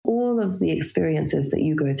of the experiences that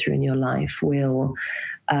you go through in your life will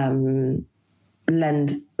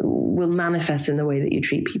manifest in the way that you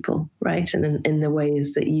treat people, right? And in the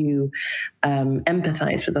ways that you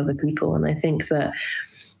empathize with other people. And I think that,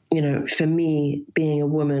 for me, being a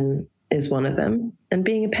woman is one of them, and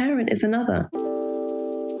being a parent is another.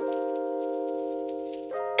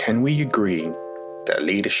 Can we agree that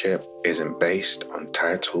leadership isn't based on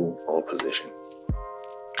title or position?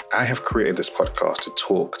 I have created this podcast to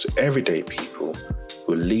talk to everyday people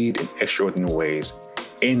who lead in extraordinary ways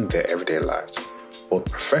in their everyday lives, both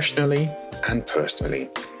professionally and personally,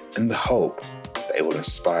 in the hope that it will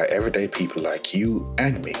inspire everyday people like you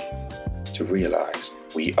and me to realize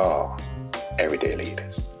we are everyday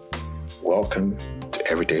leaders. Welcome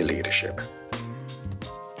to Everyday Leadership.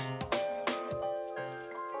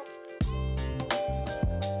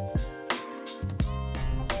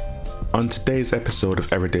 On today's episode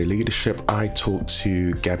of Everyday Leadership, I talked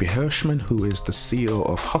to Gabby Hersham, who is the CEO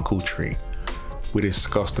of Huckletree. We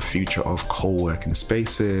discussed the future of co-working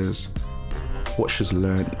spaces, what she's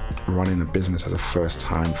learned running a business as a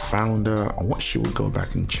first-time founder, and what she would go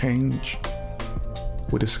back and change.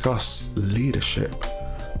 We discussed leadership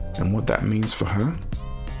and what that means for her,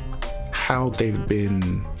 how they've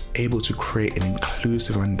been able to create an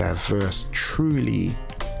inclusive and diverse, truly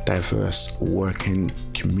diverse working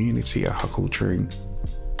community at Huckletree,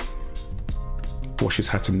 what she's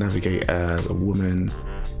had to navigate as a woman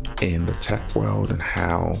in the tech world, and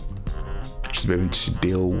how she's been able to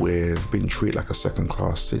deal with being treated like a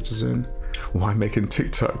second-class citizen, why making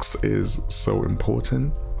TikToks is so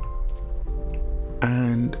important,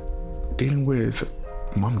 and dealing with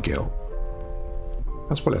mum guilt,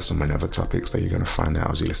 as well as so many other topics that you're going to find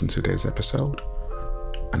out as you listen to today's episode.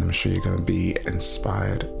 And I'm sure you're going to be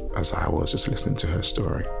inspired as I was just listening to her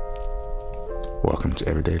story. Welcome to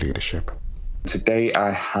Everyday Leadership. Today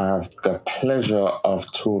I have the pleasure of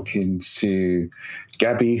talking to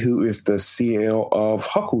Gabby, who is the CEO of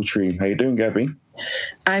Huckletree. How you doing, Gabby?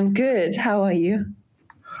 I'm good. How are you?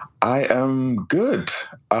 I am good.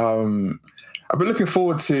 I've been looking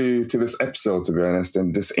forward to this episode, to be honest,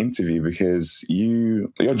 and this interview, because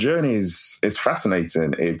your journey is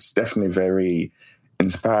fascinating. It's definitely very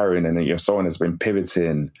inspiring, and you're someone that's been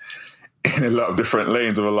pivoting in a lot of different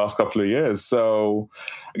lanes over the last couple of years. So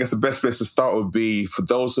I guess the best place to start would be, for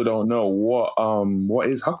those who don't know, what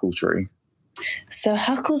is Huckletree? So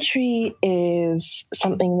Huckletree is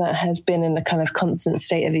something that has been in a kind of constant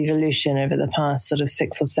state of evolution over the past sort of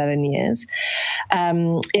 6 or 7 years.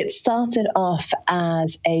 It started off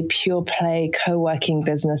as a pure play co-working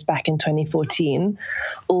business back in 2014,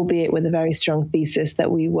 albeit with a very strong thesis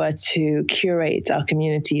that we were to curate our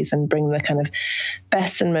communities and bring the kind of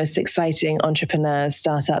best and most exciting entrepreneurs,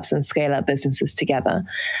 startups, and scale-up businesses together.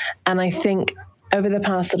 And I think over the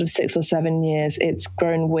past sort of 6 or 7 years, it's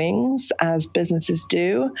grown wings, as businesses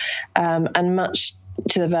do, and much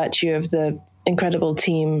to the virtue of the incredible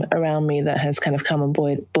team around me that has kind of come on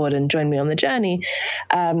board and joined me on the journey,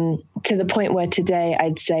 to the point where today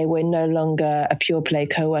I'd say we're no longer a pure play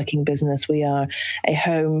co-working business. We are a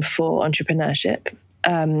home for entrepreneurship,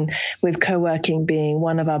 with co-working being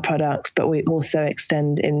one of our products, but we also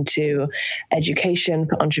extend into education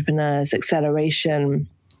for entrepreneurs, acceleration,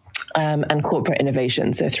 and corporate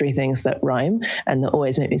innovation. So 3 things that rhyme and that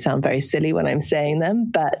always make me sound very silly when I'm saying them,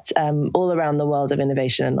 but all around the world of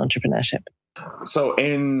innovation and entrepreneurship. So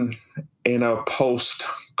in a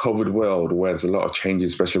post-COVID world where there's a lot of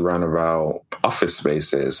changes, especially around about office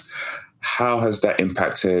spaces, how has that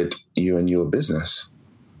impacted you and your business?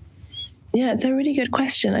 Yeah, it's a really good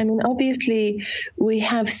question. I mean, obviously, we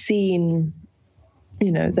have seen,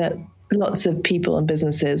 that lots of people and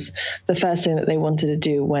businesses, the first thing that they wanted to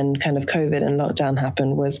do when kind of COVID and lockdown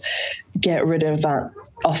happened was get rid of that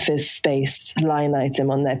office space line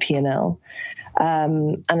item on their P&L.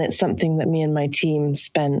 And it's something that me and my team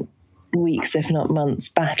spent weeks, if not months,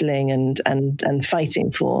 battling and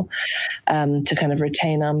fighting for, to kind of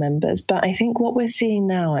retain our members. But I think what we're seeing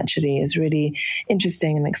now actually is really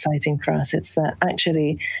interesting and exciting for us. It's that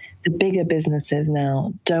actually the bigger businesses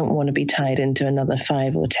now don't want to be tied into another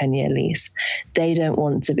 5 or 10 year lease. They don't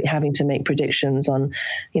want to be having to make predictions on,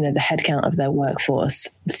 the headcount of their workforce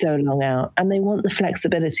so long out. And they want the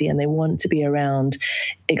flexibility, and they want to be around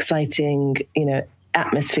exciting,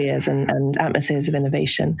 atmospheres and atmospheres of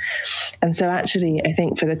innovation. And so actually, I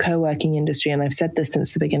think for the co-working industry, and I've said this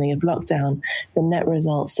since the beginning of lockdown, the net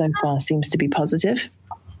result so far seems to be positive,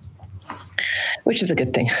 which is a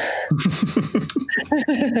good thing.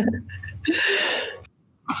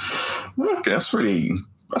 Okay,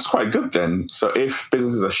 that's quite good then. So if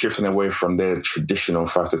businesses are shifting away from their traditional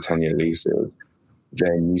 5 to 10 year leases,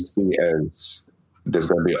 then you see it as there's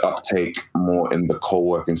going to be an uptake more in the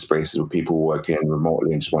co-working spaces with people working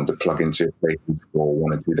remotely and just want to plug into a place for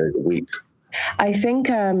 1 or 2 days a week. I think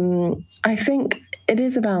it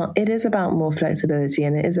is about more flexibility,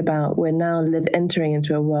 and it is about we're now entering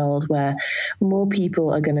into a world where more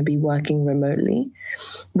people are going to be working remotely,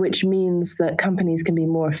 which means that companies can be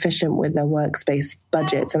more efficient with their workspace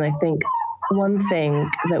budgets. And I think one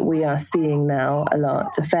thing that we are seeing now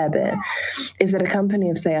a fair bit, is that a company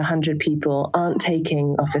of, say, 100 people aren't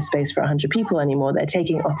taking office space for 100 people anymore. They're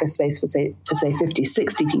taking office space for, say 50,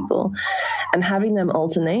 60 people, and having them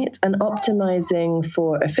alternate and optimizing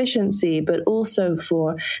for efficiency, but also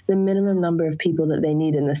for the minimum number of people that they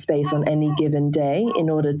need in the space on any given day in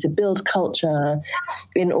order to build culture,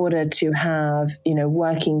 in order to have,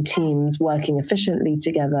 working teams working efficiently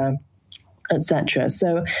together, etc.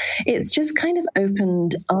 So it's just kind of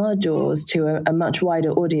opened our doors to a much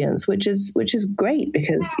wider audience, which is great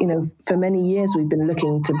because, for many years we've been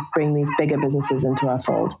looking to bring these bigger businesses into our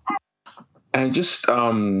fold. And just,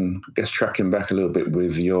 tracking back a little bit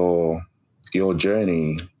with your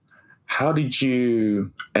journey, how did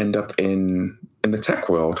you end up in the tech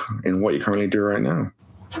world, in what you currently do right now?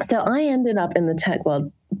 So I ended up in the tech world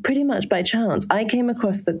pretty much by chance. I came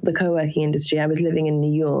across the co-working industry. I was living in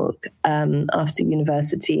New York after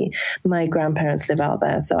university. My grandparents live out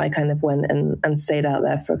there, so I kind of went and stayed out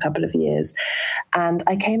there for a couple of years. And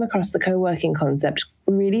I came across the co-working concept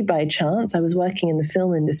really by chance. I was working in the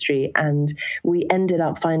film industry, and we ended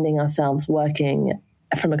up finding ourselves working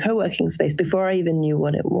from a co-working space before I even knew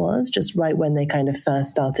what it was, just right when they kind of first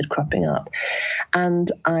started cropping up.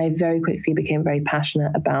 And I very quickly became very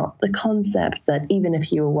passionate about the concept that even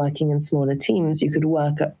if you were working in smaller teams, you could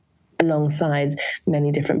work alongside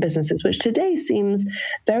many different businesses, which today seems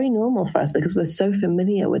very normal for us because we're so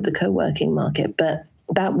familiar with the co-working market. But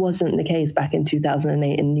that wasn't the case back in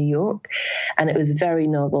 2008 in New York. And it was very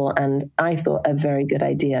novel, and I thought a very good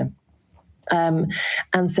idea.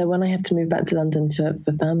 And so when I had to move back to London for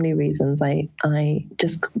family reasons, I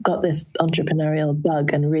just got this entrepreneurial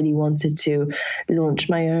bug and really wanted to launch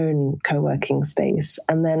my own co-working space.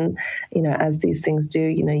 And then, as these things do,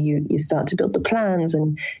 you start to build the plans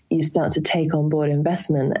and you start to take on board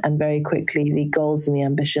investment. And very quickly, the goals and the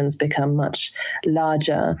ambitions become much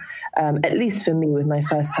larger, at least for me with my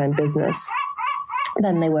first time business,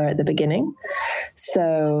 than they were at the beginning.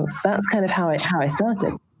 So that's kind of how I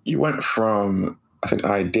started. You went from, I think,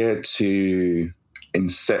 idea to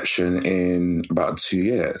inception in about 2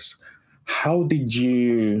 years. How did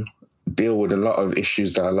you deal with a lot of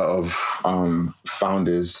issues that a lot of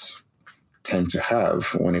founders tend to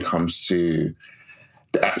have when it comes to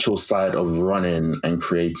the actual side of running and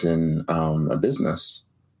creating a business?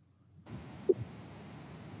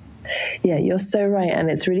 Yeah, you're so right. And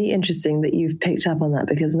it's really interesting that you've picked up on that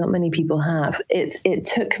because not many people have. It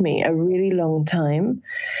took me a really long time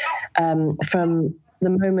from the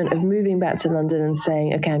moment of moving back to London and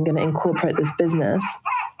saying, okay, I'm going to incorporate this business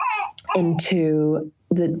into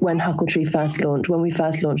when Huckletree first launched, when we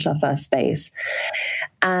first launched our first space.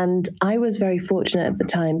 And I was very fortunate at the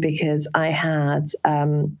time because I had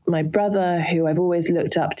my brother, who I've always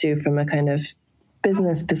looked up to from a kind of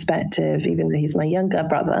business perspective, even though he's my younger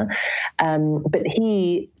brother. But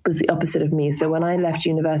he was the opposite of me. So when I left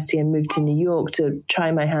university and moved to New York to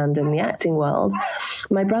try my hand in the acting world,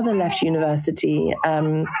 my brother left university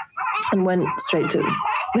and went straight to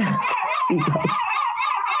seagulls.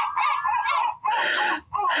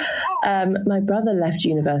 My brother left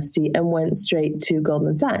university and went straight to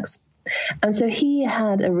Goldman Sachs. And so he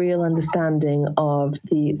had a real understanding of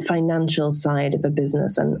the financial side of a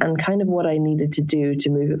business and kind of what I needed to do to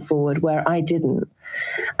move it forward where I didn't.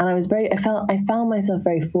 And I found myself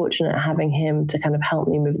very fortunate having him to kind of help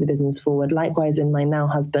me move the business forward. Likewise in my now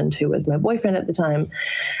husband, who was my boyfriend at the time.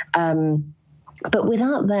 But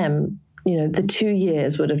without them, the 2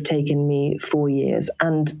 years would have taken me 4 years.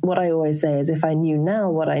 And what I always say is if I knew now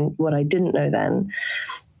what I didn't know then,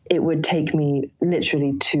 it would take me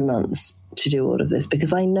literally 2 months to do all of this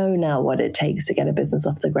because I know now what it takes to get a business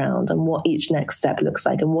off the ground and what each next step looks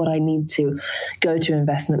like and what I need to go to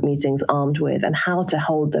investment meetings armed with and how to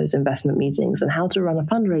hold those investment meetings and how to run a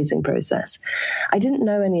fundraising process. I didn't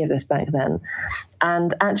know any of this back then.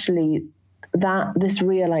 And actually, this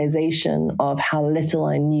realization of how little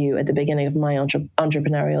I knew at the beginning of my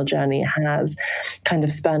entrepreneurial journey has kind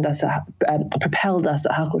of propelled us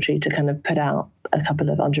at Huckletree to kind of put out a couple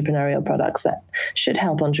of entrepreneurial products that should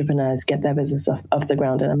help entrepreneurs get their business off the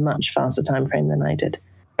ground in a much faster time frame than I did.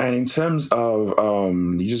 And in terms of,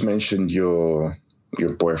 you just mentioned your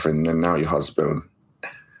boyfriend and now your husband.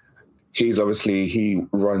 he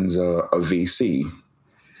runs a VC.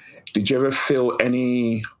 Did you ever feel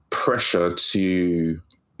any pressure to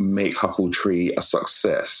make Huckletree a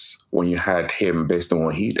success when you had him based on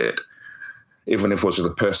what he did? Even if it was just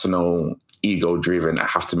a personal ego-driven, I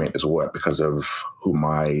have to make this work because of who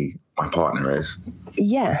my partner is.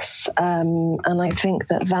 Yes, and I think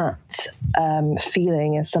that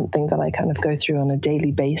feeling is something that I kind of go through on a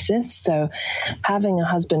daily basis. So having a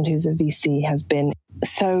husband who's a VC has been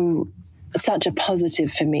such a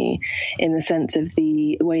positive for me, in the sense of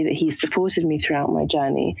the way that he supported me throughout my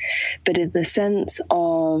journey, but in the sense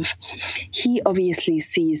of he obviously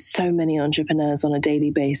sees so many entrepreneurs on a daily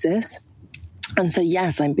basis. And so,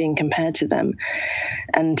 yes, I'm being compared to them,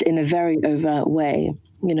 and in a very overt way,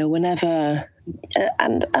 whenever,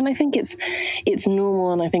 and I think it's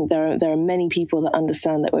normal. And I think there are many people that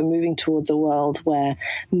understand that we're moving towards a world where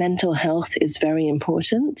mental health is very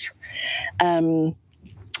important.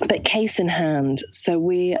 But case in hand, so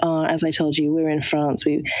we are, as I told you, we're in France.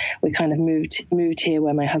 We kind of moved here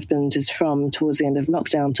where my husband is from towards the end of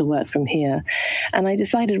lockdown to work from here. And I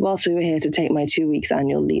decided whilst we were here to take my 2 weeks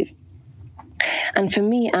annual leave. And for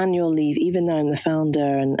me, annual leave, even though I'm the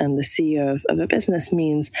founder and the CEO of a business,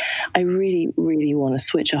 means I really, really want to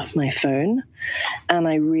switch off my phone. And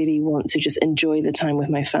I really want to just enjoy the time with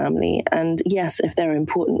my family. And yes, if there are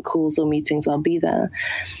important calls or meetings, I'll be there.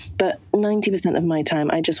 But 90% of my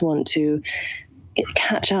time, I just want to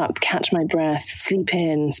catch up, catch my breath, sleep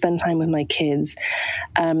in, spend time with my kids.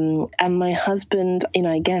 And my husband,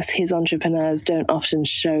 I guess his entrepreneurs don't often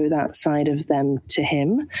show that side of them to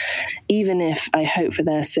him, even if I hope for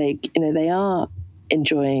their sake, they are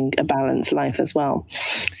enjoying a balanced life as well.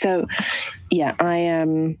 So yeah, I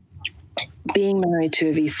am. Being married to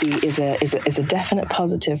a VC is a definite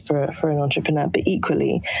positive for an entrepreneur, but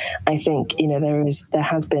equally, I think there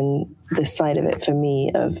has been this side of it for me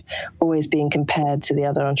of always being compared to the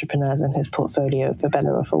other entrepreneurs in his portfolio, for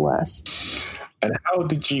better or for worse. And how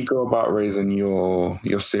did you go about raising your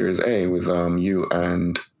Series A with you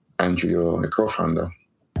and Andrew, your co-founder?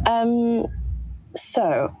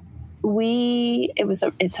 So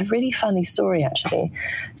it's a really funny story actually.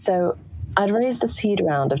 So I'd raised the seed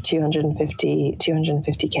round of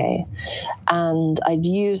 250K, and I'd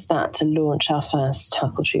used that to launch our first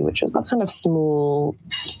Huckletree, which was our kind of small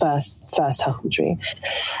first Huckletree.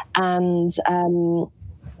 And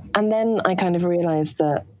then I kind of realized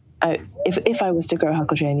that if I was to grow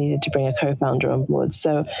Huckletree, I needed to bring a co-founder on board.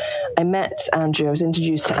 So I met Andrew. I was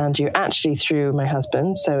introduced to Andrew actually through my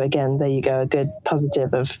husband. So again, there you go, a good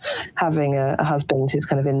positive of having a husband who's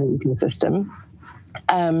kind of in the ecosystem.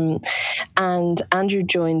 And Andrew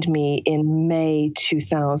joined me in May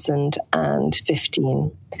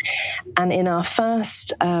 2015. And in our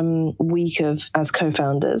first week as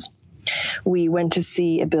co-founders, we went to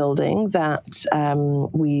see a building that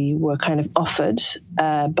we were kind of offered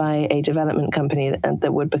by a development company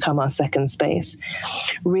that would become our second space.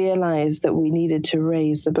 Realized that we needed to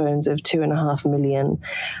raise the bones of 2.5 million,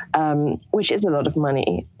 which is a lot of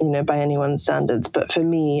money, by anyone's standards. But for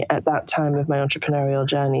me, at that time of my entrepreneurial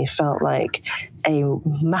journey, felt like a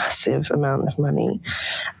massive amount of money.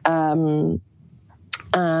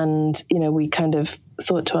 And, we kind of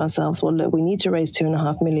thought to ourselves, well, look, we need to raise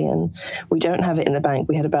 2.5 million. We don't have it in the bank.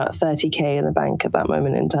 We had about 30K in the bank at that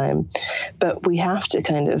moment in time. But we have to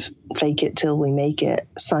kind of fake it till we make it,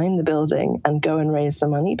 sign the building and go and raise the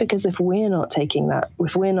money. Because if we're not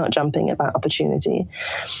if we're not jumping at that opportunity,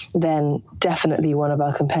 then definitely one of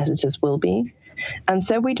our competitors will be. And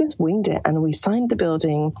so we just winged it and we signed the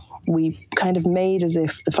building. We kind of made as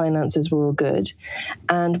if the finances were all good,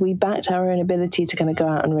 and we backed our own ability to kind of go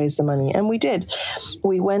out and raise the money. And we did.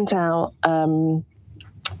 We went out and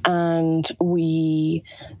we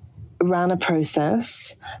ran a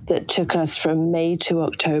process that took us from May to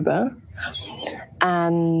October.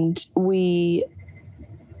 And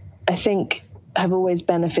I think, have always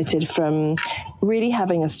benefited from really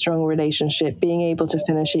having a strong relationship, being able to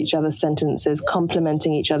finish each other's sentences,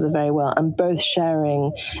 complementing each other very well, and both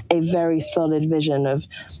sharing a very solid vision of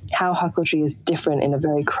how Huckletree is different in a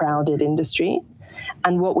very crowded industry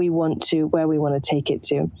and where we want to take it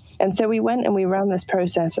to. And so we went and we ran this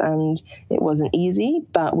process, and it wasn't easy,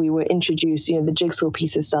 but we were introduced, the jigsaw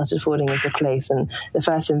pieces started falling into place, and the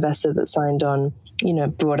first investor that signed on,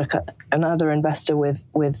 brought another investor with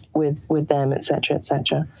them, et cetera, et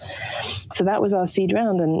cetera. So that was our seed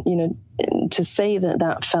round. And, to say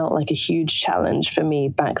that felt like a huge challenge for me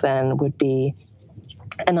back then would be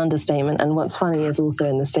an understatement. And what's funny is also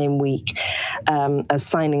in the same week as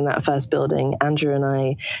signing that first building, Andrew and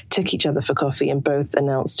I took each other for coffee and both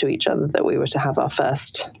announced to each other that we were to have our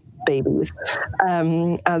first babies,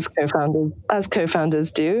 as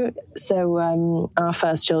co-founders do. So our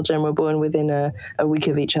first children were born within a week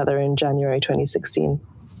of each other in January 2016.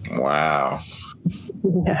 Wow.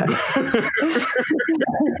 Yeah.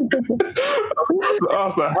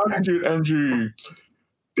 How did you and Andrew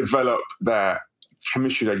develop that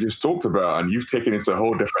chemistry that you just talked about, and you've taken it to a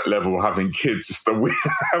whole different level, having kids just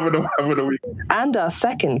having a week. And our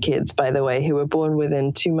second kids, by the way, who were born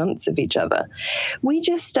within 2 months of each other. We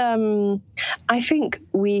just, I think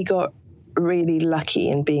we got really lucky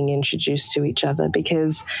in being introduced to each other,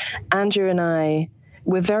 because Andrew and I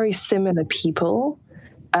were very similar people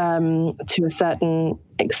to a certain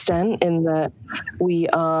extent, in that we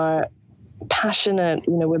are passionate,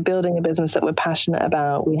 we're building a business that we're passionate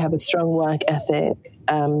about. We have a strong work ethic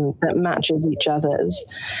that matches each other's.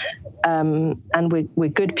 And we're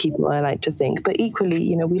good people, I like to think. But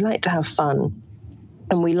equally, we like to have fun.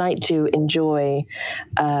 And we like to enjoy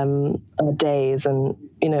our days. And,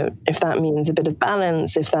 if that means a bit of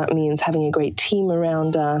balance, if that means having a great team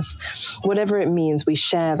around us, whatever it means, we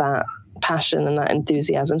share that passion and that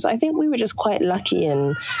enthusiasm. So I think we were just quite lucky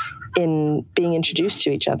in being introduced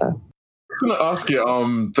to each other. I was going to ask you,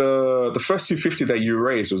 the first 250 that you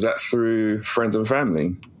raised, was that through friends and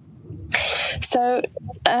family? So,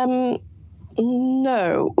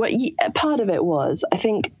 no. Well, part of it was, I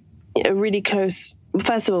think, a really close.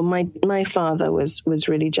 First of all, my father was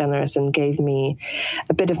really generous and gave me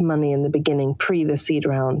a bit of money in the beginning, pre the seed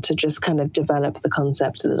round, to just kind of develop the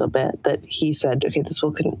concept a little bit. That he said, okay, this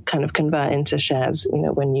will kind of convert into shares,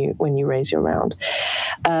 when you raise your round.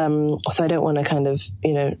 So I don't want to kind of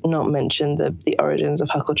not mention the origins of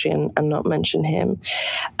Huckletree and not mention him.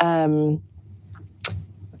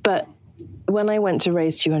 But when I went to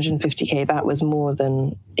raise 250K, that was more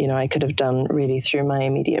than, I could have done really through my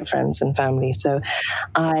immediate friends and family. So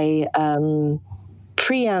I,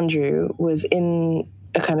 pre-Andrew, was in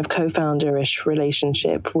a kind of co-founder-ish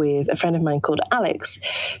relationship with a friend of mine called Alex,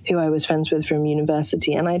 who I was friends with from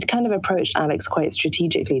university. And I'd kind of approached Alex quite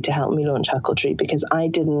strategically to help me launch Huckletree, because I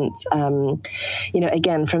didn't,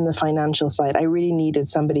 again, from the financial side, I really needed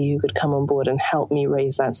somebody who could come on board and help me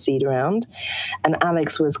raise that seed round. And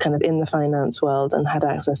Alex was kind of in the finance world and had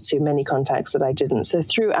access to many contacts that I didn't. So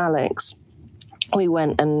through Alex, we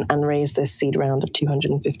went and raised this seed round of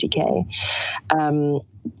 250K.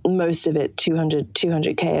 Most of it,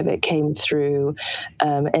 200K of it, came through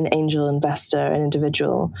an angel investor, an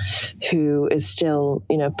individual who is still,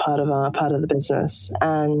 part of the business,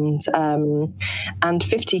 and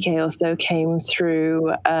 50K or so came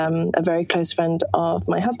through a very close friend of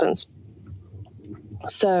my husband's.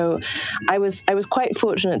 So I was quite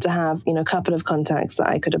fortunate to have, a couple of contacts that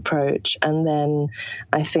I could approach, and then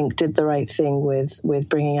I think did the right thing with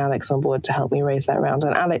bringing Alex on board to help me raise that round.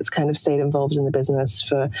 And Alex kind of stayed involved in the business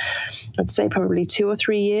for, I'd say, probably 2 or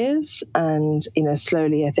 3 years. And,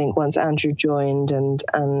 slowly, I think once Andrew joined and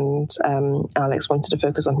Alex wanted to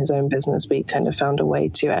focus on his own business, we kind of found a way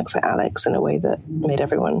to exit Alex in a way that made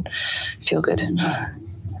everyone feel good.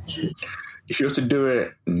 If you were to do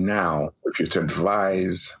it now, if you were to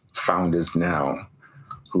advise founders now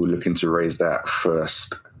who are looking to raise that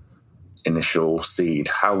first initial seed,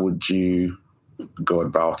 how would you go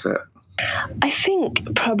about it? I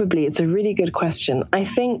think probably it's a really good question. I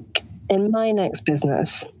think in my next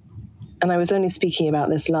business, and I was only speaking about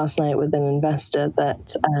this last night with an investor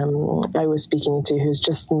that I was speaking to, who's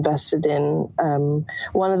just invested in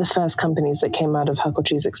one of the first companies that came out of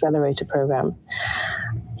Huckletree's accelerator program.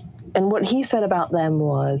 And what he said about them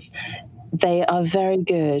was they are very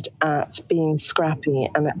good at being scrappy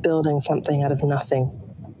and at building something out of nothing.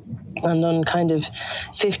 And on kind of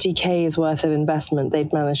 50K's worth of investment,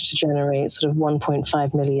 they'd managed to generate sort of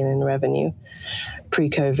 1.5 million in revenue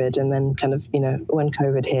pre-COVID. And then kind of, when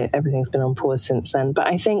COVID hit, everything's been on pause since then. But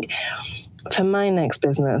I think for my next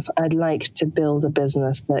business, I'd like to build a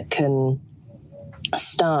business that can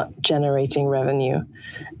start generating revenue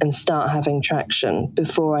and start having traction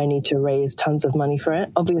before I need to raise tons of money for it.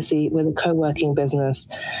 Obviously, with a co-working business,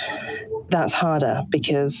 that's harder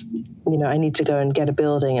because, I need to go and get a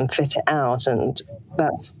building and fit it out, and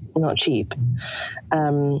that's not cheap.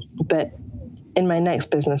 But in my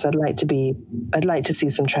next business, I'd like to see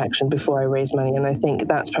some traction before I raise money. And I think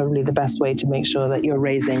that's probably the best way to make sure that you're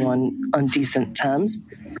raising on decent terms.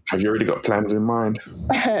 Have you already got plans in mind?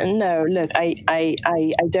 No, look, I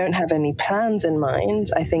don't have any plans in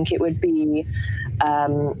mind. I think it would be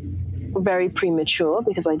very premature,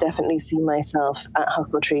 because I definitely see myself at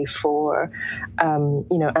Huckletree for,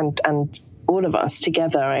 and all of us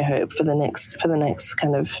together, I hope, for the next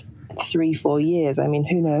kind of 3-4 years. I mean,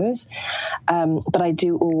 who knows? But I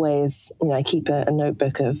do always, I keep a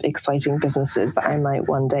notebook of exciting businesses that I might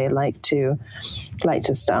one day like to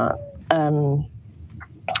start,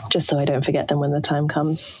 just so I don't forget them when the time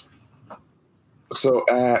comes. So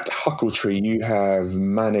at Huckletree, you have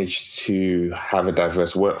managed to have a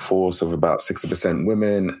diverse workforce of about 60%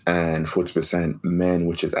 women and 40% men,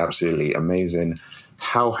 which is absolutely amazing.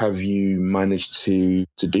 How have you managed to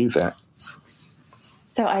do that?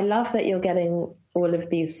 So I love that you're getting all of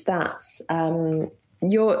these stats.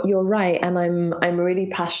 You're right, and I'm really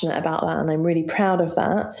passionate about that, and I'm really proud of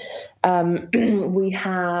that.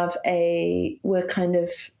 We're kind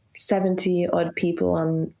of 70 odd people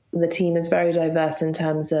on the team. Is very diverse in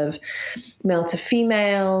terms of male to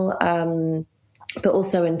female, but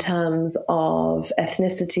also in terms of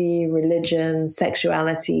ethnicity, religion,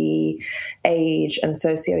 sexuality, age, and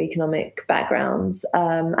socioeconomic backgrounds,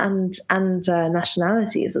 and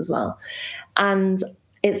nationalities as well. And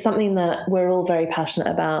it's something that we're all very passionate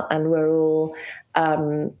about, and we're all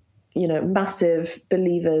massive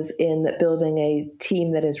believers in that building a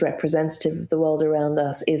team that is representative of the world around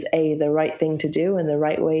us is the right thing to do and the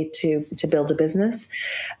right way to build a business.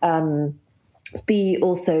 B,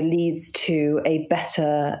 also leads to a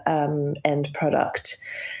better end product,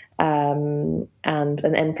 and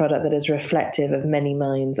an end product that is reflective of many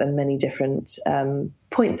minds and many different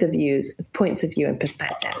points of view and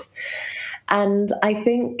perspectives. And I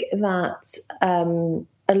think that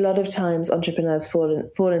a lot of times entrepreneurs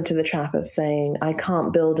fall into the trap of saying, I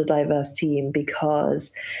can't build a diverse team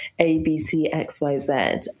because A, B, C, X, Y,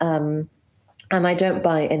 Z. And I don't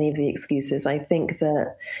buy any of the excuses. I think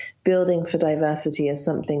that building for diversity is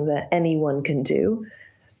something that anyone can do,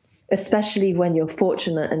 especially when you're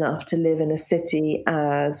fortunate enough to live in a city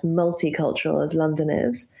as multicultural as London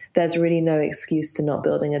is. There's really no excuse to not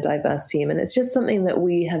building a diverse team. And it's just something that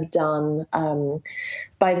we have done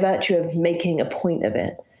by virtue of making a point of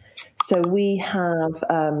it. So we have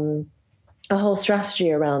a whole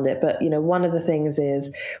strategy around it. But, one of the things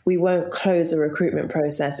is we won't close a recruitment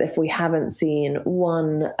process if we haven't seen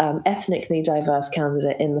one ethnically diverse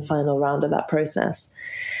candidate in the final round of that process.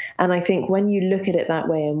 And I think when you look at it that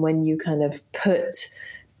way, and when you kind of put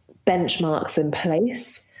benchmarks in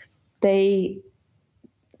place, they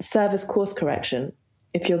serve as course correction.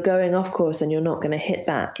 If you're going off course and you're not going to hit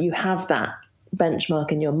that, you have that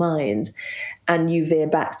benchmark in your mind and you veer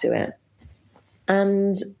back to it.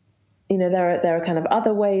 And there are kind of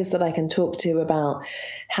other ways that I can talk to about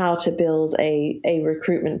how to build a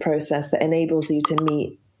recruitment process that enables you to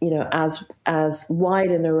meet as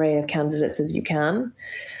wide an array of candidates as you can.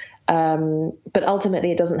 But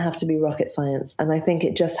ultimately, it doesn't have to be rocket science. And I think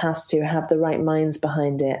it just has to have the right minds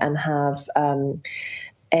behind it and have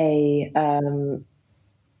a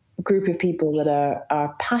group of people that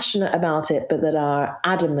are passionate about it, but that are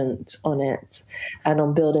adamant on it and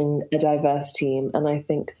on building a diverse team. And I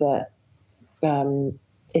think that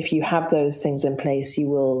if you have those things in place, you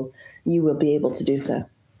will be able to do so.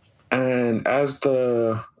 And as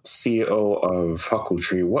the CEO of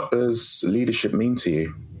Huckletree, what does leadership mean to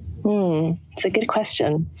you? It's a good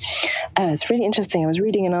question. It's really interesting. I was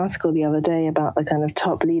reading an article the other day about the kind of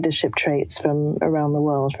top leadership traits from around the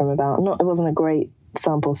world, it wasn't a great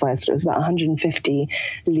sample size, but it was about 150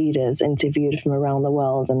 leaders interviewed from around the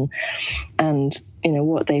world, and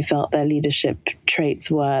what they felt their leadership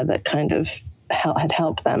traits were that kind of had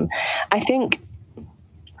helped them. I think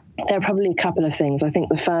there are probably a couple of things. I think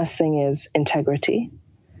the first thing is integrity.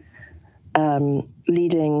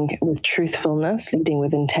 Leading with truthfulness, leading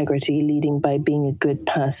with integrity, leading by being a good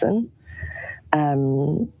person.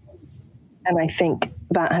 And I think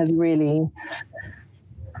that has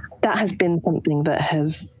been something that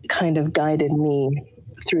has kind of guided me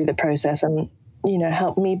through the process and,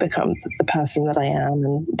 helped me become the person that I am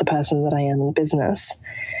and the person that I am in business,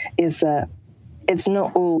 is that it's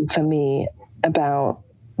not all for me about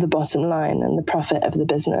the bottom line and the profit of the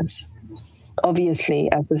business.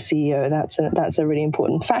 Obviously, as the CEO, that's a really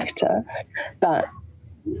important factor. But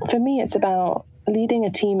for me, it's about leading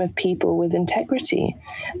a team of people with integrity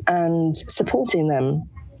and supporting them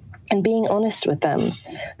and being honest with them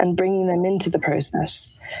and bringing them into the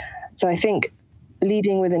process. So I think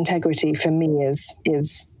leading with integrity for me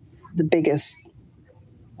is the biggest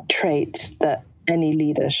trait that any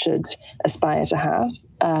leader should aspire to have.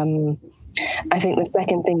 I think the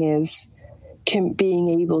second thing is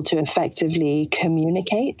being able to effectively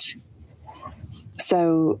communicate.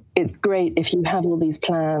 So it's great if you have all these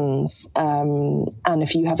plans and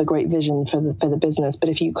if you have a great vision for the business, but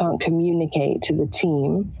if you can't communicate to the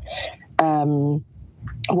team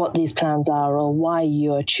what these plans are, or why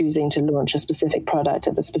you're choosing to launch a specific product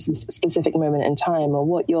at a specific moment in time, or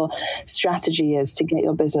what your strategy is to get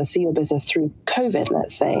see your business through COVID,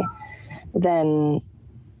 let's say, then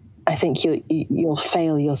I think you'll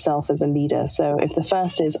fail yourself as a leader. So if the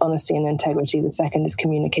first is honesty and integrity, the second is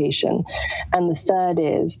communication, and the third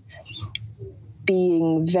is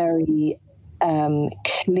being very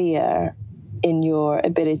clear in your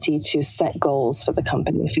ability to set goals for the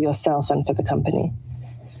company, for yourself and for the company.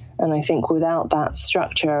 And I think without that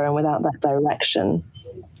structure and without that direction,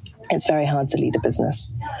 it's very hard to lead a business.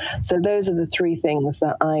 So those are the three things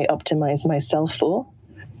that I optimize myself for: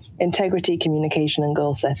 integrity, communication, and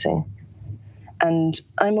goal setting. And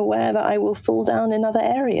I'm aware that I will fall down in other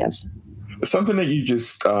areas. Something that you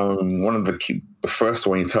just, one of the first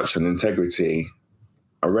one you touched on, integrity.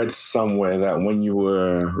 I read somewhere that when you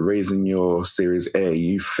were raising your Series A,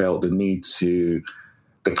 you felt the need to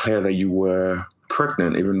declare that you were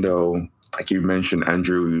pregnant, even though, like you mentioned,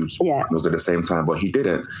 Andrew was at the same time, but he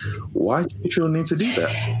didn't. Why did you feel the need to do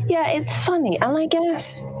that? Yeah, it's funny. And I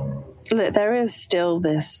guess, look, there is still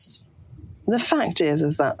this... The fact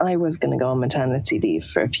is that I was going to go on maternity leave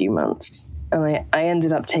for a few months. And I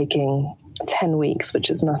ended up taking 10 weeks,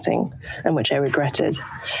 which is nothing, and which I regretted.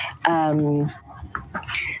 And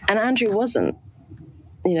Andrew wasn't.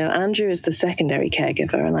 Andrew is the secondary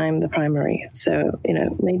caregiver and I'm the primary. So,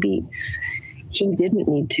 maybe he didn't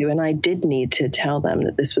need to, and I did need to tell them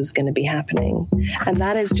that this was going to be happening. And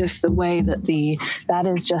that is just the way that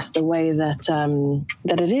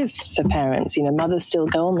that it is for parents. Mothers still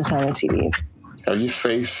go on maternity leave. Have you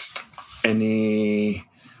faced any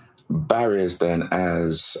barriers then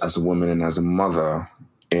as a woman and as a mother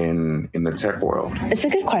in the tech world? It's a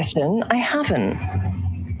good question. I haven't.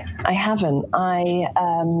 I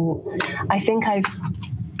think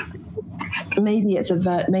maybe it's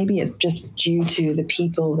just due to the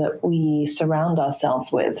people that we surround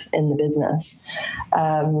ourselves with in the business.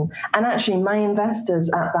 And actually my investors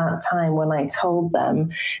at that time, when I told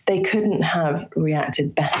them, they couldn't have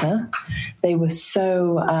reacted better. They were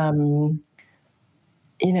so,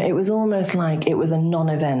 it was almost like it was a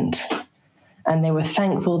non-event. And they were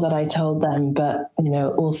thankful that I told them, but,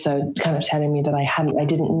 also kind of telling me that I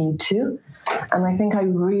didn't need to. And I think I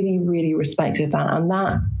really, really respected that. And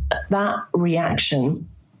that reaction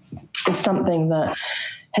is something that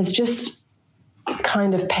has just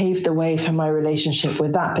kind of paved the way for my relationship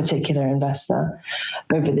with that particular investor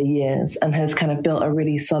over the years, and has kind of built a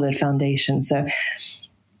really solid foundation. So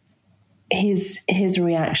his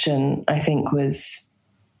reaction, I think, was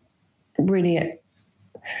really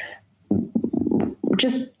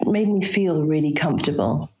just made me feel really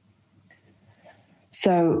comfortable.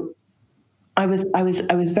 So I was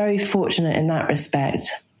very fortunate in that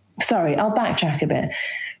respect. Sorry, I'll backtrack a bit.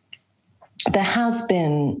 There have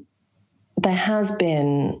been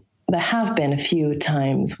a few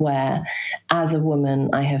times where, as a woman,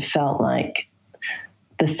 I have felt like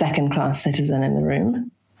the second-class citizen in the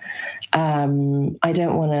room. I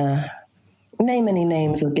don't want to name any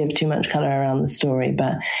names or give too much color around the story,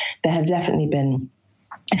 but there have definitely been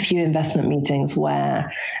a few investment meetings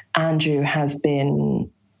where Andrew has been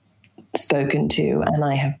spoken to and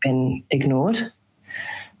I have been ignored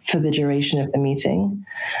for the duration of the meeting.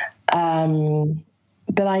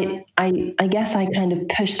 But I guess I kind of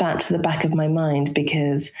push that to the back of my mind,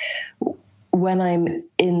 because when I'm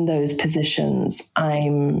in those positions,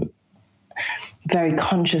 I'm very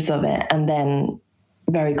conscious of it, and then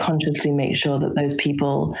very consciously make sure that those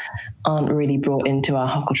people aren't really brought into our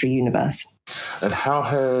Huckletree universe. And how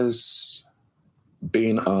has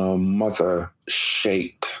being a mother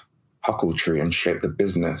shaped Huckletree and shaped the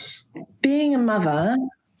business? Being a mother,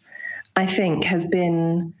 I think, has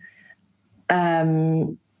been,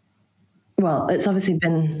 it's obviously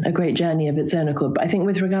been a great journey of its own accord, but I think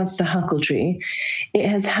with regards to Huckletree, it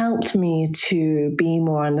has helped me to be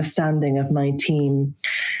more understanding of my team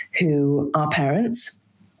who are parents.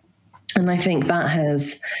 And I think that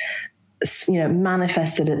has,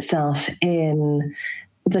 manifested itself in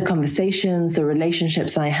the conversations, the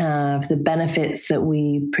relationships I have, the benefits that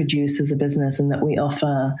we produce as a business and that we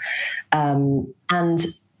offer, and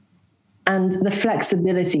the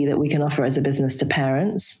flexibility that we can offer as a business to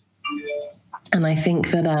parents. And I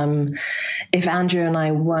think that if Andrew and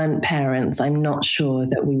I weren't parents, I'm not sure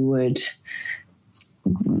that we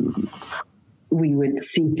would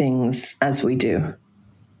see things as we do.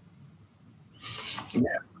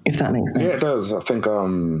 If that makes sense. Yeah, it does. I think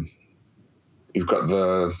you've got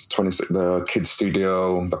the kids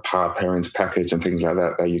studio, the Power Parents package and things like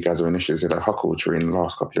that you guys have initiated at Huckletree in the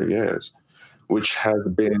last couple of years, which has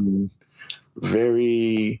been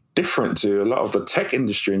very different to a lot of the tech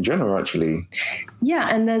industry in general, actually. Yeah,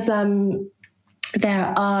 and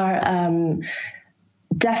there are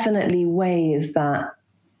definitely ways that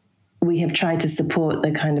we have tried to support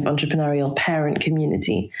the kind of entrepreneurial parent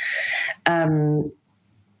community.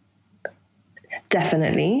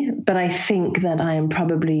 Definitely. But I think that I am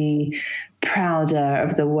probably prouder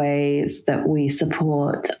of the ways that we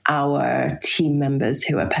support our team members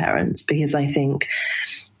who are parents, because I think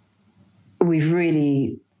we've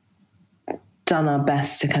really done our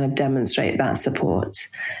best to kind of demonstrate that support.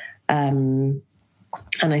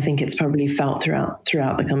 And I think it's probably felt throughout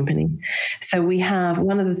the company. So we have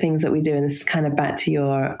one of the things that we do, and this is kind of back to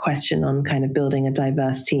your question on kind of building a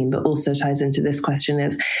diverse team, but also ties into this question,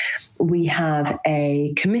 is we have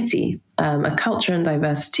a committee, a culture and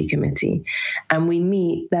diversity committee, and we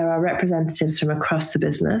meet. There are representatives from across the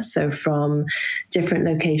business, so from different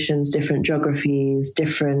locations, different geographies,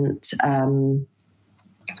 different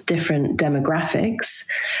demographics.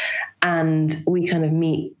 And we kind of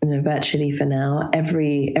meet, virtually for now,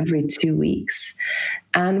 every 2 weeks.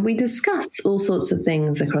 And we discuss all sorts of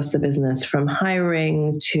things across the business, from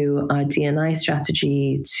hiring to our D&I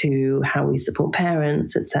strategy to how we support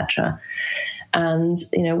parents, etc. And,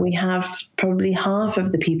 we have probably half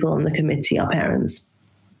of the people on the committee are parents.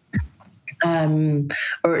 Or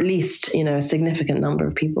at least, a significant number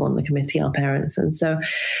of people on the committee are parents. And so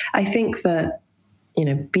I think that,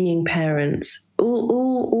 being parents,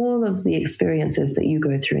 all of the experiences that you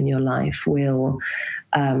go through in your life will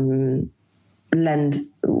manifest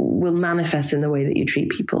in the way that you treat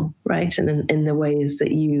people, right? And in the ways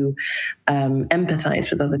that you empathize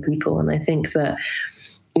with other people. And I think that,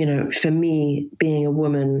 for me, being a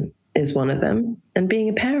woman is one of them, and being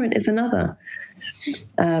a parent is another.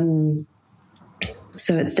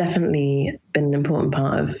 So it's definitely been an important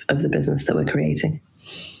part of the business that we're creating.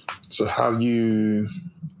 So how you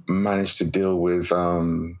managed to deal with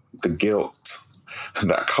the guilt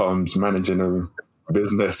that comes managing a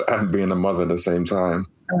business and being a mother at the same time?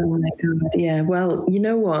 Oh my God, yeah. Well, you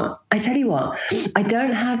know what? I tell you what, I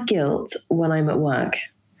don't have guilt when I'm at work,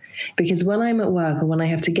 because when I'm at work or when I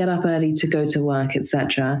have to get up early to go to work,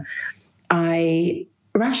 etc., I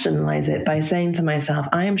rationalize it by saying to myself,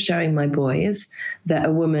 I am showing my boys that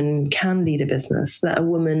a woman can lead a business, that a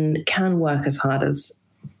woman can work as hard as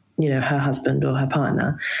her husband or her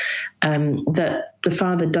partner, that the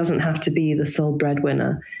father doesn't have to be the sole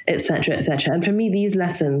breadwinner, etc., etc. And for me, these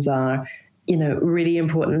lessons are, really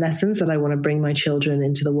important lessons that I want to bring my children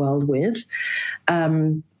into the world with.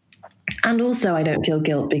 And also, I don't feel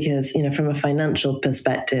guilt because, from a financial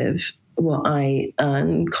perspective, what I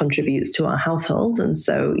earn contributes to our household. And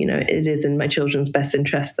so, it is in my children's best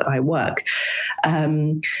interest that I work.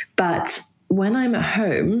 But when I'm at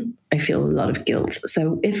home, I feel a lot of guilt.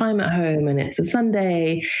 So if I'm at home and it's a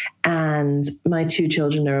Sunday and my two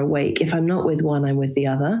children are awake, if I'm not with one, I'm with the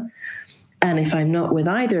other. And if I'm not with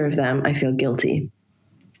either of them, I feel guilty.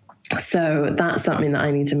 So that's something that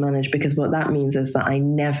I need to manage, because what that means is that I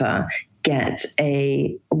never get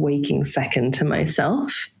a waking second to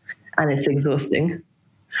myself, and it's exhausting.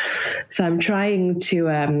 So I'm trying to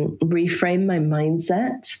reframe my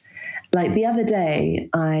mindset. Like the other day,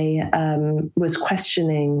 I was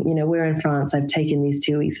questioning, we're in France, I've taken these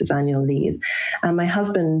 2 weeks as annual leave, and my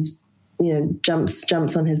husband,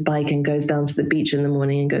 jumps on his bike and goes down to the beach in the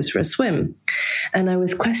morning and goes for a swim. And I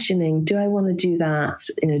was questioning, do I want to do that?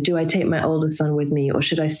 Do I take my older son with me, or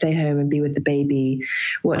should I stay home and be with the baby?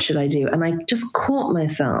 What should I do? And I just caught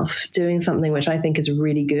myself doing something which I think is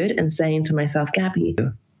really good, and saying to myself, Gabby,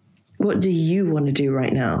 what do you want to do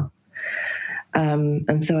right now?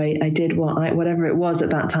 And so I did whatever it was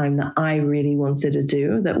at that time that I really wanted to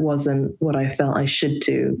do, that wasn't what I felt I should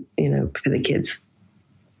do, for the kids.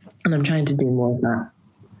 And I'm trying to do more of that.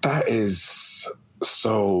 That is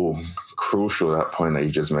so crucial, that point that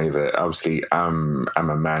you just made there. Obviously, I'm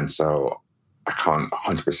a man, so I can't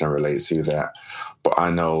 100% relate to that. But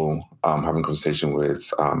I know, having a conversation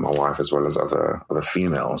with my wife as well as other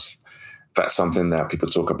females, that's something that people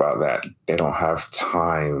talk about, that they don't have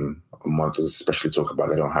time. Mothers especially talk about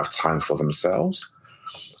they don't have time for themselves.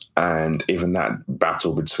 And even that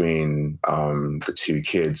battle between the two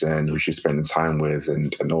kids and who she's spending time with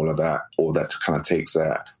and all that kind of takes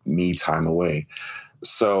that me time away.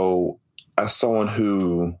 So as someone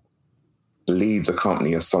who leads a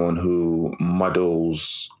company, as someone who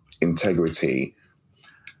models integrity,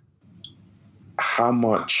 how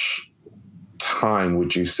much time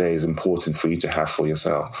would you say is important for you to have for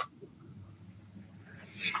yourself?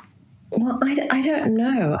 Well, I don't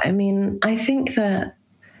know. I mean, I think that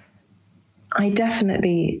I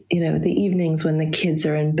definitely, the evenings when the kids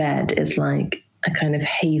are in bed is like a kind of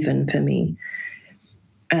haven for me.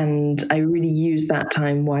 And I really use that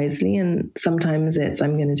time wisely. And sometimes it's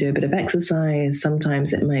I'm going to do a bit of exercise.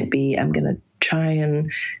 Sometimes it might be I'm going to try and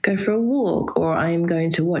go for a walk, or I'm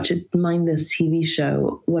going to watch a mindless TV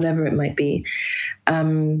show, whatever it might be.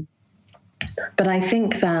 But I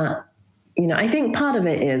think that, I think part of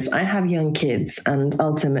it is I have young kids, and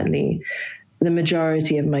ultimately the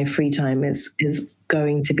majority of my free time is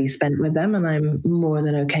going to be spent with them, and I'm more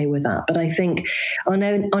than okay with that. But I think on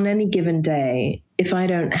any given day, if I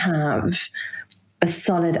don't have a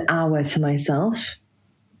solid hour to myself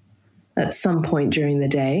at some point during the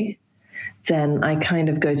day, then I kind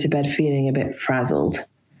of go to bed feeling a bit frazzled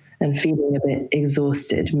and feeling a bit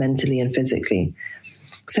exhausted mentally and physically.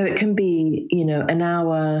 So it can be, an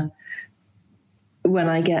hour when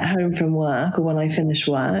I get home from work or when I finish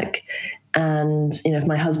work, and, if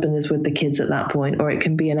my husband is with the kids at that point, or it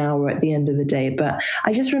can be an hour at the end of the day. But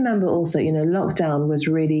I just remember also, lockdown was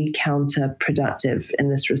really counterproductive in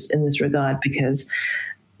this regard, because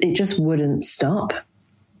it just wouldn't stop.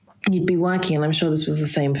 You'd be working, and I'm sure this was the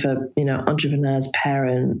same for, entrepreneurs,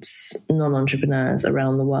 parents, non-entrepreneurs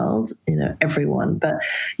around the world, everyone. But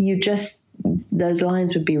those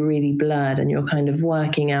lines would be really blurred, and your kind of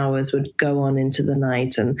working hours would go on into the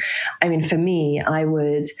night. And I mean, for me, I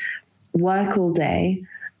would work all day,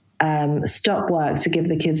 stop work to give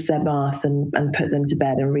the kids their bath and put them to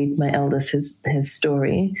bed and read my eldest his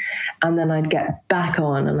story. And then I'd get back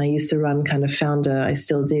on, and I used to run kind of founder, I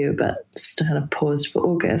still do, but just kind of paused for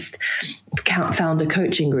August, founder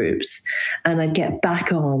coaching groups. And I'd get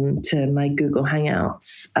back on to my Google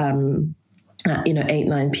Hangouts, at 8,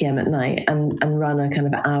 9 p.m. at night, and run a kind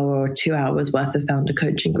of hour or 2 hours worth of founder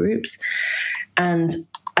coaching groups. And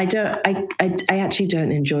I actually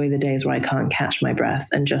don't enjoy the days where I can't catch my breath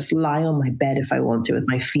and just lie on my bed if I want to with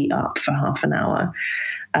my feet up for half an hour,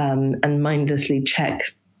 and mindlessly check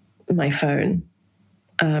my phone.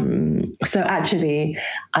 So actually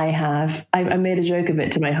I made a joke of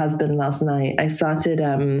it to my husband last night. I started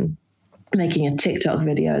making a TikTok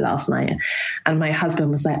video last night, and my husband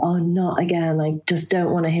was like, "Oh, not again. I just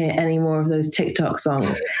don't want to hear any more of those TikTok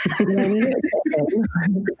songs." And I looked at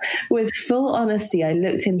him with full honesty. I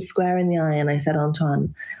looked him square in the eye and I said,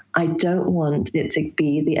 "Antoine, I don't want it to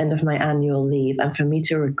be the end of my annual leave and for me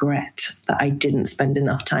to regret that I didn't spend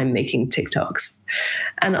enough time making TikToks."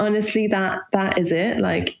 And honestly, that is it.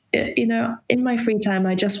 Like, in my free time,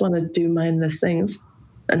 I just want to do mindless things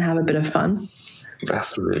and have a bit of fun.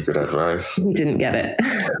 That's really good advice. He didn't get it.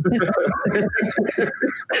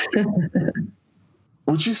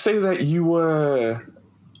 Would you say that you were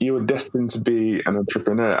destined to be an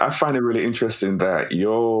entrepreneur? I find it really interesting that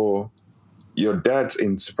your dad's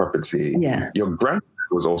into property. Yeah. Your granddad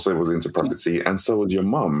was into property, and so was your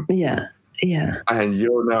mum. Yeah. Yeah. And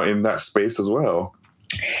you're now in that space as well.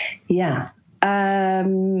 Yeah.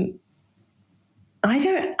 I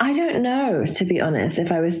don't know, to be honest,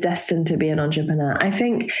 if I was destined to be an entrepreneur. I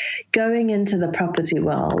think going into the property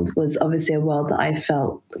world was obviously a world that I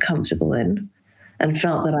felt comfortable in and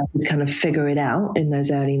felt that I could kind of figure it out in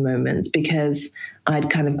those early moments because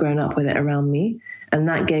I'd kind of grown up with it around me. And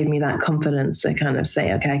that gave me that confidence to kind of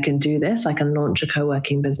say, okay, I can do this. I can launch a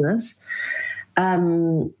co-working business.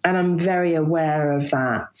 And I'm very aware of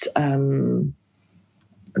that,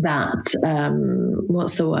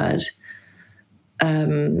 what's the word?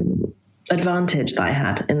 Advantage that I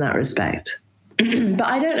had in that respect. But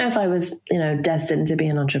I don't know if I was, destined to be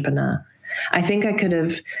an entrepreneur. I think I could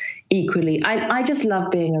have equally, I just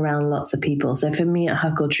love being around lots of people. So for me at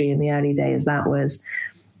Huckletree in the early days, that was,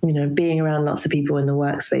 being around lots of people in the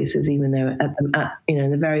workspaces, even though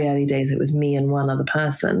in the very early days, it was me and one other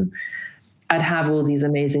person. I'd have all these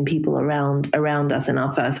amazing people around us in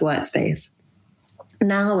our first workspace.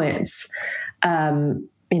 Now it's,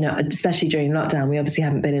 especially during lockdown, we obviously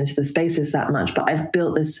haven't been into the spaces that much, but I've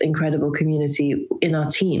built this incredible community in our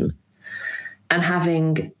team. And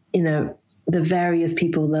having, the various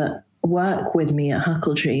people that work with me at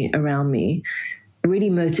Huckletree around me really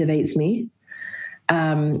motivates me.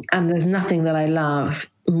 And there's nothing that I love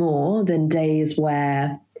more than days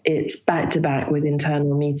where it's back to back with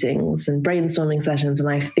internal meetings and brainstorming sessions, and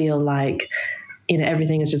I feel like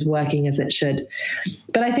everything is just working as it should.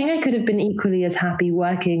 But I think I could have been equally as happy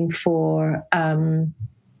working for a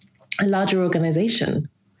larger organization.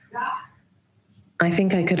 I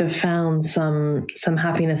think I could have found some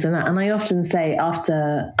happiness in that. And I often say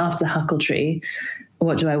after Huckletree,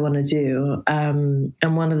 what do I want to do? And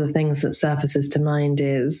one of the things that surfaces to mind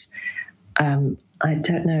is, I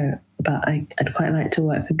don't know, but I'd quite like to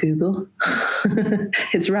work for Google.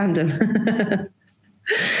 It's random.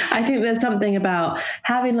 I think there's something about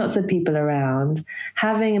having lots of people around,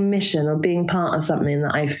 having a mission or being part of something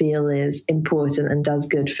that I feel is important and does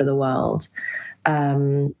good for the world.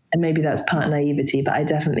 And maybe that's part naivety, but I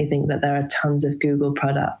definitely think that there are tons of Google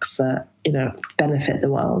products that, benefit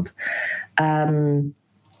the world. And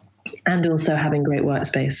also having great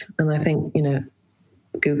workspace. And I think,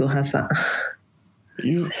 Google has that.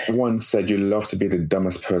 You once said you love to be the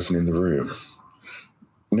dumbest person in the room.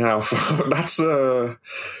 Now, that's a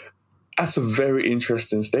very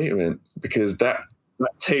interesting statement, because that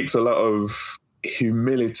takes a lot of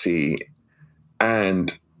humility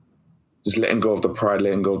and just letting go of the pride,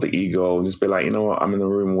 letting go of the ego, and just be like, you know what, I'm in a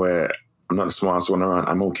room where I'm not the smartest one around.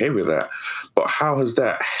 I'm okay with that. But how has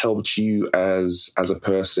that helped you as a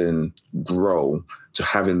person grow to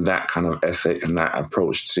having that kind of ethic and that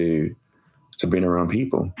approach to being around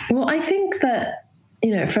people? Well, I think that,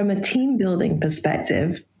 from a team building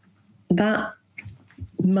perspective, that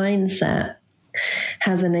mindset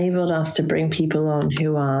has enabled us to bring people on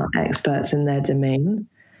who are experts in their domain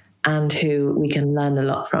and who we can learn a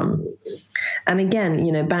lot from. And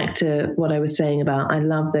again, back to what I was saying about, I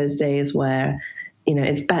love those days where,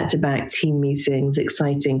 it's back-to-back team meetings,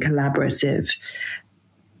 exciting, collaborative.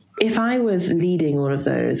 If I was leading all of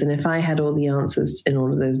those and if I had all the answers in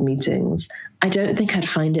all of those meetings, I don't think I'd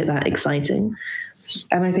find it that exciting.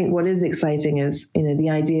 And I think what is exciting is, the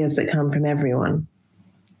ideas that come from everyone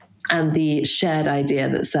and the shared idea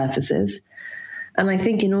that surfaces. And I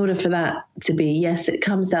think in order for that to be, yes, it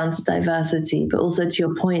comes down to diversity, but also to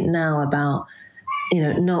your point now about,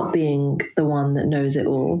 not being the one that knows it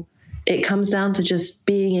all. It comes down to just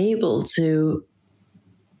being able to,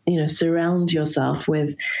 surround yourself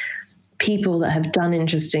with people that have done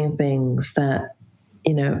interesting things, that,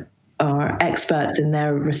 are experts in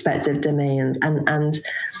their respective domains, and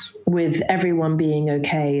with everyone being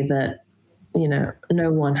okay that,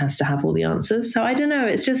 no one has to have all the answers. So I don't know.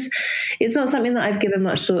 It's not something that I've given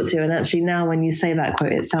much thought to. And actually now when you say that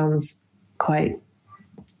quote, it sounds quite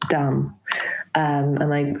dumb.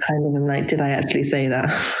 And I kind of am like, did I actually say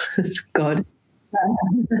that? God.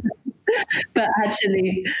 But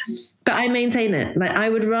I maintain it. Like, I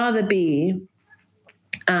would rather be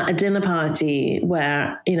at a dinner party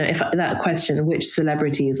where, if that question, which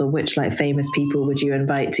celebrities or which famous people would you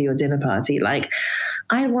invite to your dinner party?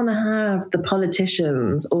 I want to have the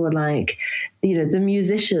politicians or the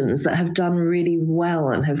musicians that have done really well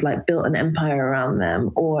and have built an empire around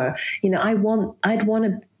them. Or, I'd want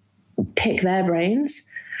to pick their brains.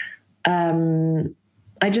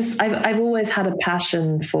 I've always had a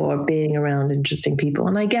passion for being around interesting people.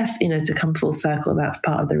 And I guess, to come full circle, that's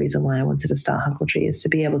part of the reason why I wanted to start Huckletree, is to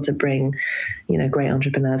be able to bring, great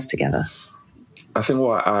entrepreneurs together. I think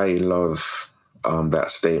what I love that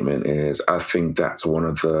statement is, I think that's one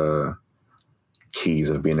of the keys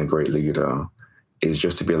of being a great leader, is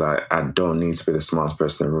just to be like, I don't need to be the smartest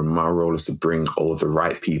person in the room. My role is to bring all the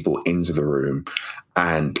right people into the room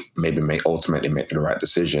and maybe ultimately make the right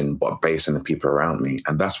decision, but based on the people around me.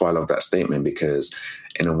 And that's why I love that statement, because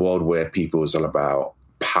in a world where people is all about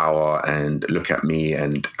power and look at me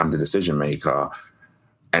and I'm the decision maker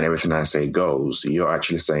and everything I say goes, you're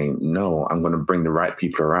actually saying, no, I'm going to bring the right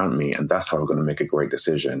people around me, and that's how I'm going to make a great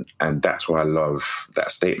decision. And that's why I love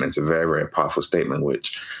that statement. It's a very, very powerful statement,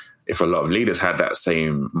 which if a lot of leaders had that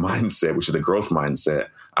same mindset, which is the growth mindset,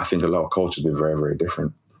 I think a lot of cultures would be very, very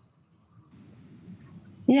different.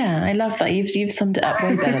 Yeah, I love that. You've summed it up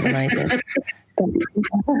way better than I did.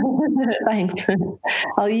 Thanks.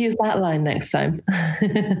 I'll use that line next time.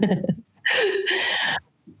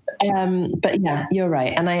 But yeah, you're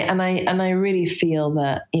right. And I really feel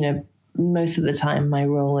that, most of the time my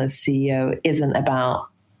role as CEO isn't about,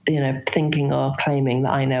 thinking or claiming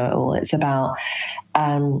that I know it all. It's about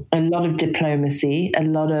a lot of diplomacy, a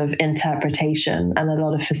lot of interpretation, and a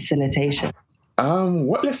lot of facilitation.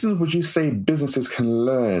 What lessons would you say businesses can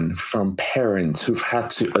learn from parents who've had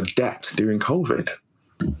to adapt during COVID?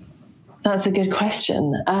 That's a good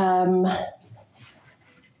question. I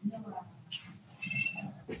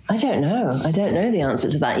don't know. I don't know the answer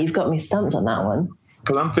to that. You've got me stumped on that one.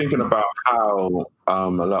 Because I'm thinking about how a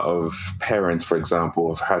lot of parents, for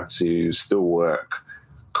example, have had to still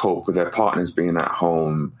cope with their partners being at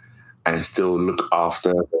home and still look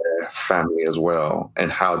after their family as well,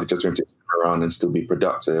 and how they just want to turn around and still be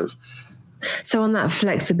productive. So on that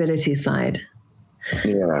flexibility side.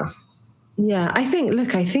 Yeah. Yeah, I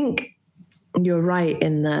think you're right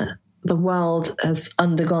in that the world has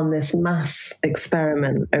undergone this mass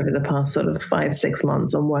experiment over the past sort of 5-6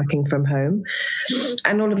 months on working from home.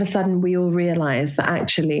 And all of a sudden we all realize that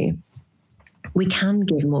actually we can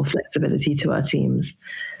give more flexibility to our teams.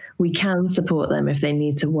 We can support them if they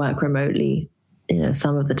need to work remotely,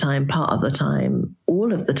 some of the time, part of the time,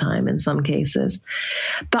 all of the time in some cases.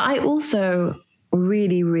 But I also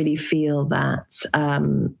really, really feel that,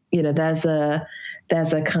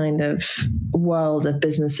 there's a kind of world of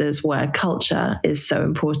businesses where culture is so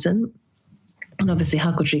important. And obviously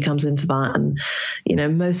Huckletree comes into that. And,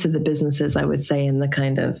 most of the businesses, I would say, in the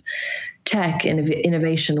kind of tech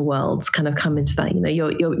innovation worlds kind of come into that.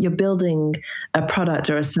 You're building a product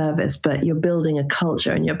or a service, but you're building a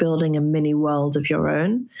culture and you're building a mini world of your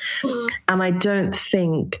own. And I don't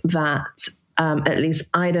think that, at least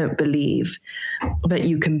I don't believe that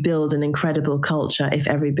you can build an incredible culture if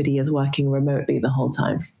everybody is working remotely the whole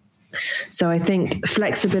time. So I think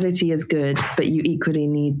flexibility is good, but you equally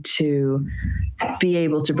need to be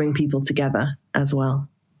able to bring people together as well.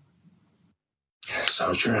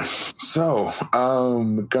 So true. So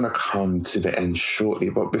I'm going to come to the end shortly,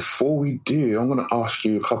 but before we do, I'm going to ask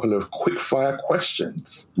you a couple of quick fire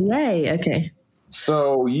questions. Yay, okay.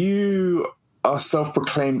 So you are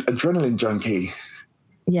self-proclaimed adrenaline junkie.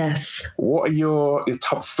 Yes. What are your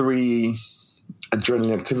top 3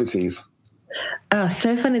 adrenaline activities? Oh,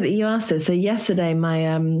 so funny that you asked this. So yesterday,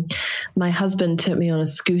 my husband took me on a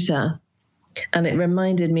scooter, and it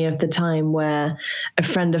reminded me of the time where a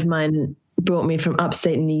friend of mine brought me from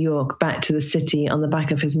upstate New York back to the city on the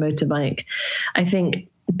back of his motorbike. I think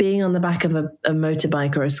being on the back of a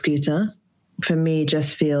motorbike or a scooter, for me,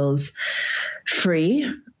 just feels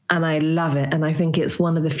free, and I love it. And I think it's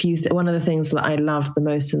one of the things that I love the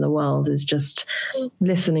most in the world is just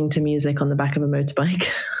listening to music on the back of a motorbike.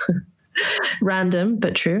 Random,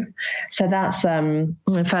 but true. So that's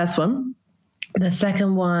the first one. The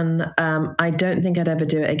second one, I don't think I'd ever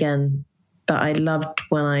do it again, but I loved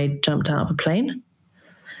when I jumped out of a plane.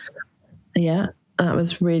 Yeah, that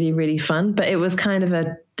was really, really fun. But it was kind of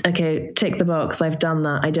tick the box. I've done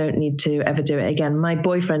that. I don't need to ever do it again. My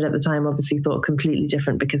boyfriend at the time obviously thought completely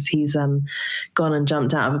different because he's gone and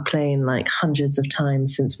jumped out of a plane like hundreds of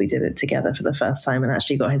times since we did it together for the first time and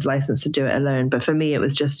actually got his license to do it alone. But for me, it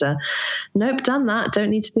was just nope, done that. Don't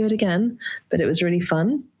need to do it again. But it was really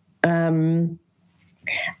fun. And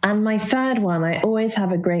my third one, I always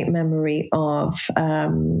have a great memory of.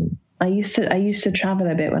 I used to travel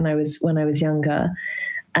a bit when I was younger,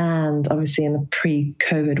 and obviously in the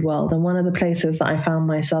pre-COVID world. And one of the places that I found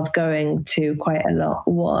myself going to quite a lot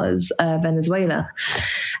was Venezuela.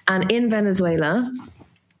 And in Venezuela,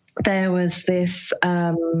 there was this.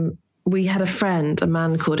 We had a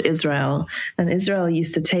man called Israel, and Israel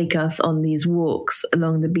used to take us on these walks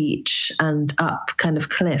along the beach and up kind of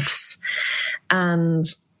cliffs. And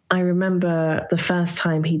I remember the first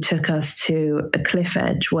time he took us to a cliff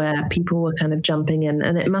edge where people were kind of jumping in,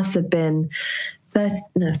 and it must have been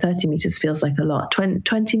 30 meters feels like a lot,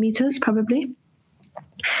 20 meters probably.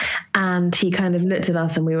 And he kind of looked at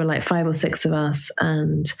us, and we were like 5 or 6 of us,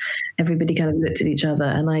 and everybody kind of looked at each other,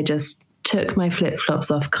 and I just took my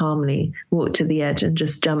flip-flops off calmly, walked to the edge and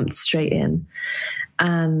just jumped straight in.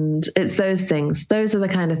 And it's those things. Those are the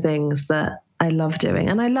kind of things that I love doing.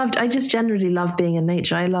 And I just generally love being in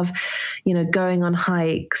nature. I love, going on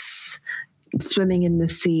hikes, swimming in the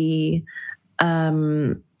sea.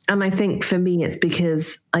 And I think for me, it's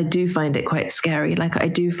because I do find it quite scary. Like I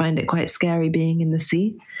do find it quite scary being in the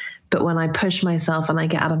sea. But when I push myself and I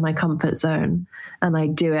get out of my comfort zone and I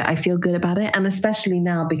do it, I feel good about it. And especially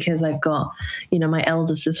now because I've got, my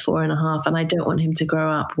eldest is 4.5 and I don't want him to grow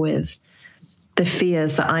up with the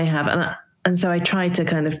fears that I have. And so I try to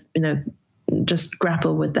kind of, just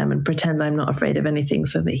grapple with them and pretend I'm not afraid of anything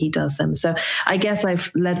so that he does them. So I guess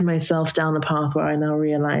I've led myself down a path where I now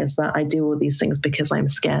realize that I do all these things because I'm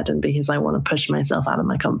scared and because I want to push myself out of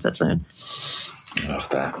my comfort zone. Love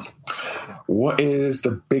that. What is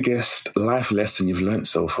the biggest life lesson you've learned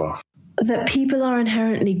so far? That people are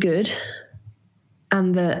inherently good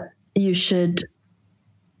and that you should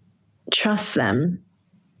trust them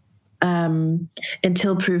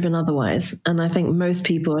until proven otherwise. And I think a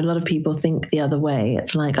lot of people think the other way.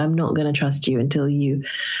 It's like, I'm not going to trust you until you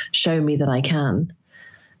show me that I can.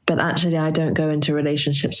 But actually, I don't go into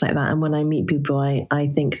relationships like that. And when I meet people, I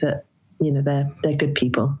think that, they're good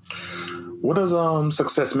people. What does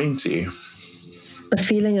success mean to you? A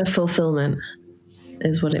feeling of fulfillment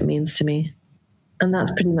is what it means to me. And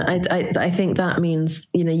that's pretty much, I think that means,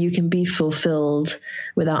 you can be fulfilled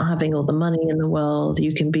without having all the money in the world.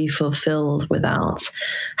 You can be fulfilled without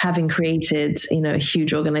having created, a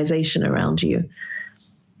huge organization around you.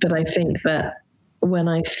 But I think that when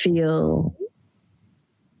I feel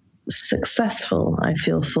successful, I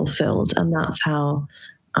feel fulfilled. And that's how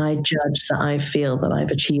I judge that I feel that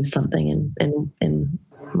I've achieved something in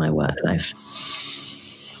my work life.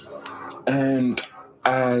 And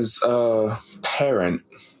as a parent,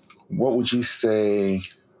 what would you say,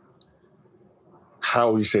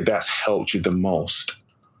 how would you say that's helped you the most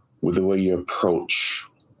with the way you approach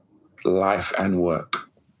life and work?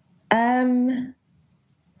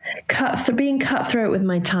 Being cutthroat with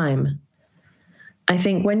my time. I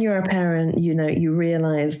think when you're a parent, you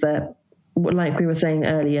realize that, like we were saying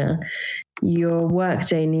earlier, your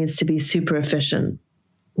workday needs to be super efficient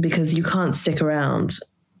because you can't stick around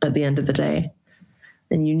at the end of the day,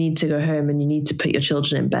 and you need to go home and you need to put your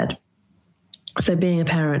children in bed. So being a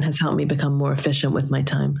parent has helped me become more efficient with my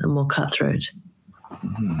time and more cutthroat.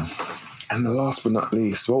 Mm-hmm. And last but not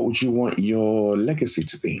least, what would you want your legacy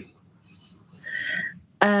to be?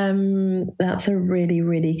 That's a really,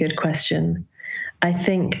 really good question. I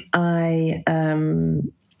think I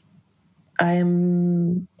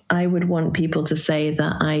would want people to say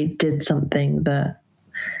that I did something that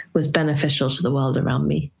was beneficial to the world around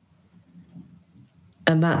me.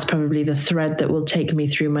 And that's probably the thread that will take me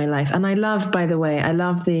through my life. And I love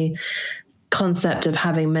the concept of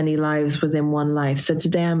having many lives within one life. So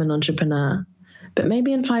today I'm an entrepreneur, but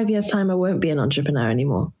maybe in 5 years' time, I won't be an entrepreneur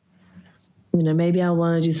anymore. Maybe I'll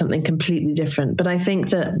want to do something completely different. But I think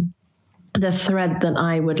that the thread that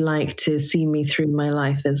I would like to see me through my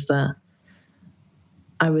life is that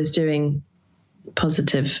I was doing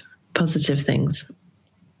positive things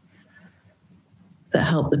that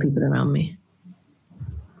help the people around me.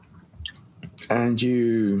 And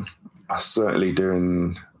you are certainly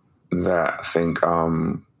doing that. I think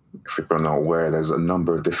if people are not aware, there's a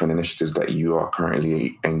number of different initiatives that you are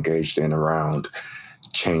currently engaged in around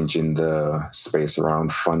changing the space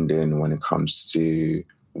around funding when it comes to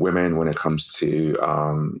women, when it comes to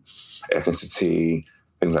ethnicity,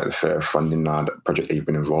 things like the fair funding project that you've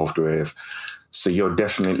been involved with. So you're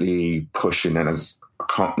definitely pushing, and as a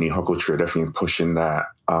company, Huckletree, definitely pushing that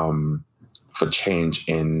for change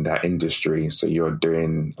in that industry. So you're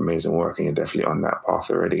doing amazing work and you're definitely on that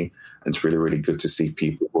path already. And it's really, really good to see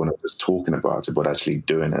people who are not just talking about it, but actually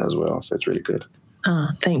doing it as well. So it's really good.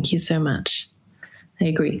 Thank you so much. I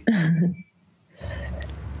agree.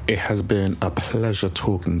 It has been a pleasure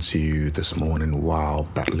talking to you this morning while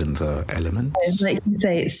battling the elements. Like you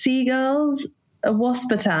say, seagulls, a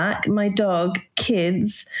wasp attack, my dog,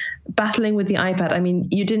 kids, battling with the iPad. I mean,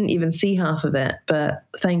 you didn't even see half of it, but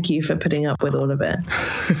thank you for putting up with all of it.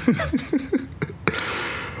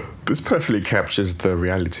 This perfectly captures the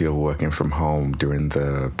reality of working from home during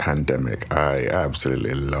the pandemic. I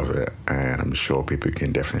absolutely love it, and I'm sure people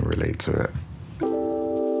can definitely relate to it.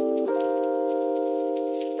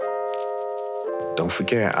 Don't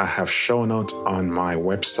forget, I have show notes on my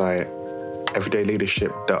website,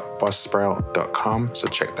 everydayleadership.buzzsprout.com, so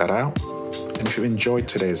check that out. And if you enjoyed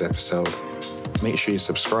today's episode, make sure you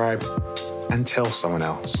subscribe and tell someone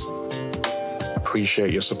else.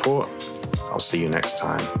 Appreciate your support. I'll see you next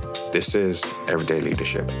time. This is Everyday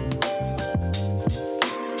Leadership.